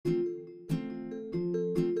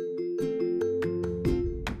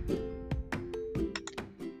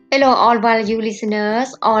Hello, all value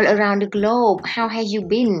listeners all around the globe. How have you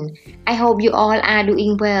been? I hope you all are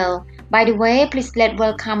doing well. By the way, please let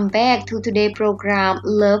welcome back to today's program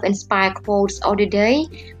Love Inspire Quotes of the Day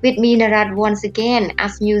with me Narat once again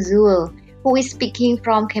as usual, who is speaking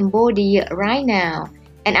from Cambodia right now.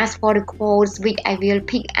 And as for the quotes which I will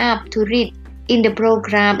pick up to read in the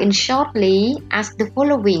program in shortly as the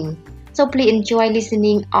following. So please enjoy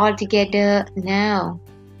listening all together now.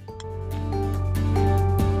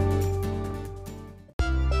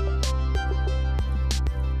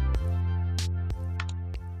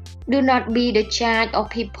 Do not be the judge of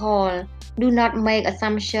people. Do not make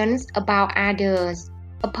assumptions about others.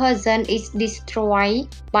 A person is destroyed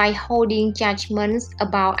by holding judgments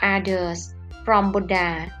about others. From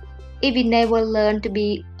Buddha. If we never learn to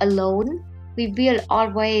be alone, we will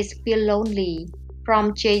always feel lonely.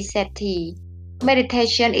 From Jay Shetty.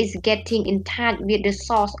 Meditation is getting in touch with the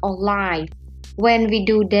source of life. When we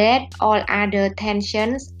do that, all other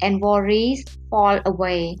tensions and worries fall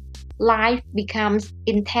away. Life becomes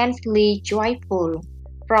intensely joyful.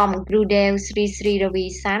 From Gurudev Sri Sri Ravi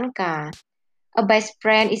Shankar. A best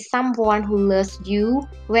friend is someone who loves you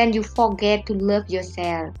when you forget to love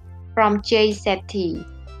yourself. From Jay Shetty.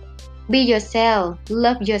 Be yourself,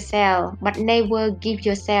 love yourself, but never give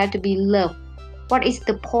yourself to be loved. What is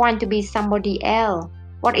the point to be somebody else?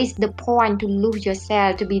 What is the point to lose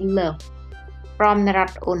yourself to be loved? From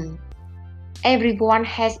Narat. Everyone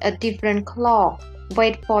has a different clock.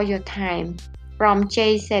 Wait for your time. From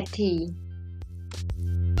Jay Shetty.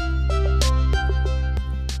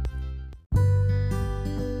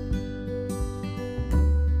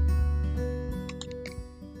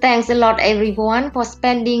 Thanks a lot everyone for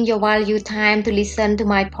spending your valuable time to listen to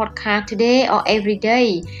my podcast today or every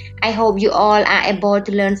day. I hope you all are able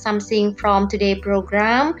to learn something from today's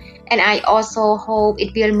program, and I also hope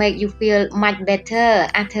it will make you feel much better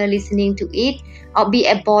after listening to it or be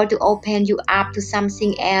able to open you up to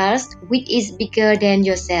something else which is bigger than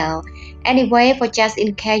yourself. Anyway, for just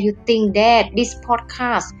in case you think that this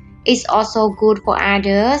podcast is also good for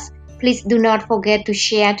others, please do not forget to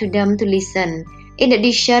share to them to listen. In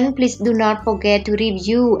addition, please do not forget to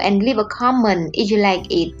review and leave a comment if you like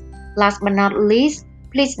it. Last but not least,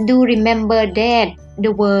 please do remember that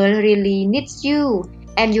the world really needs you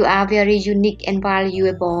and you are very unique and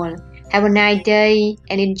valuable. Have a nice day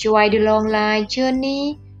and enjoy the long life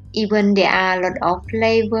journey, even there are a lot of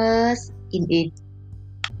flavors in it.